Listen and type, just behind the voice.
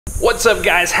What's up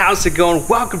guys, how's it going?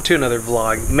 Welcome to another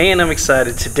vlog. Man, I'm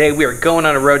excited. Today we are going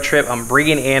on a road trip. I'm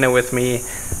bringing Anna with me.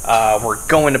 We're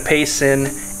going to Payson,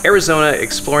 Arizona,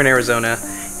 exploring Arizona.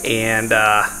 And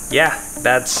yeah,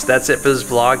 that's it for this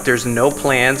vlog. There's no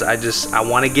plans. I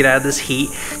want to get out of this heat.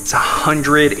 It's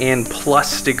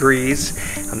 100+ degrees.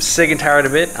 I'm sick and tired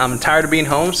of it. I'm tired of being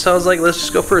home. So I was like, let's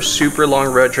just go for a super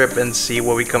long road trip and see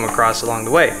what we come across along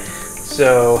the way.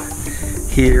 So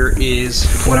here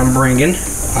is what I'm bringing.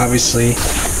 Obviously,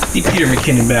 the Peter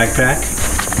McKinnon backpack.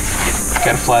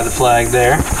 Gotta fly the flag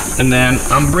there. And then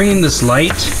I'm bringing this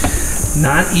light.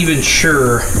 Not even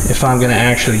sure if I'm gonna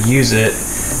actually use it,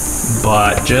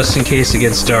 but just in case it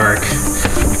gets dark,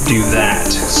 do that.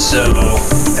 So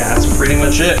that's pretty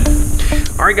much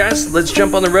it. All right, guys, let's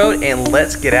jump on the road and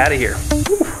let's get out of here.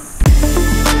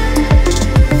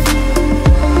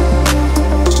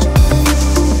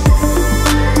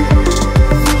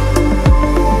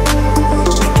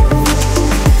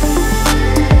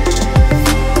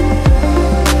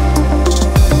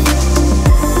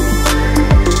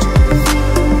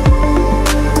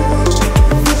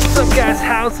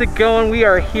 How's it going? We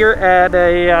are here at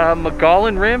a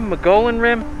Mogollon Rim.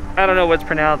 I don't know what's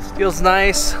pronounced. Feels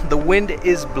nice. The wind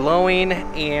is blowing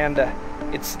and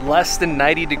it's less than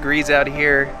 90 degrees out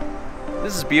here.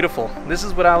 This is beautiful. This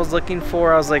is what I was looking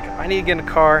for. I was like, I need to get in a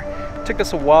car. It took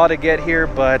us a while to get here,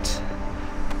 but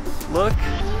look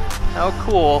how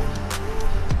cool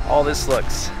all this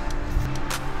looks.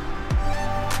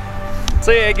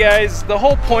 So yeah guys, the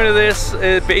whole point of this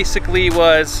basically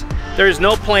was there's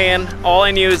no plan. All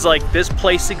I knew is like this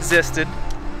place existed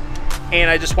and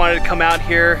I just wanted to come out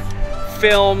here,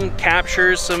 film,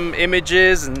 capture some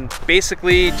images, and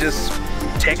basically just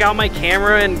take out my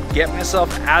camera and get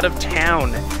myself out of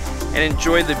town and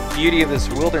enjoy the beauty of this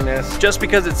wilderness just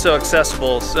because it's so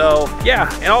accessible. So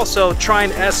yeah, and also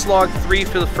trying S-Log3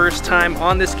 for the first time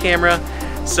on this camera.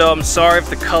 So I'm sorry if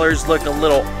the colors look a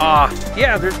little off.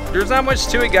 Yeah, there's not much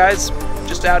to it guys.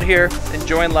 Just out here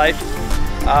enjoying life.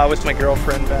 With my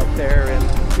girlfriend back there,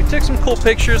 and we took some cool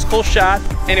pictures, cool shot.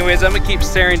 Anyways, I'm gonna keep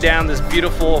staring down this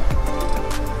beautiful,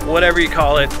 whatever you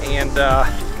call it, and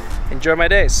enjoy my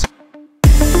days.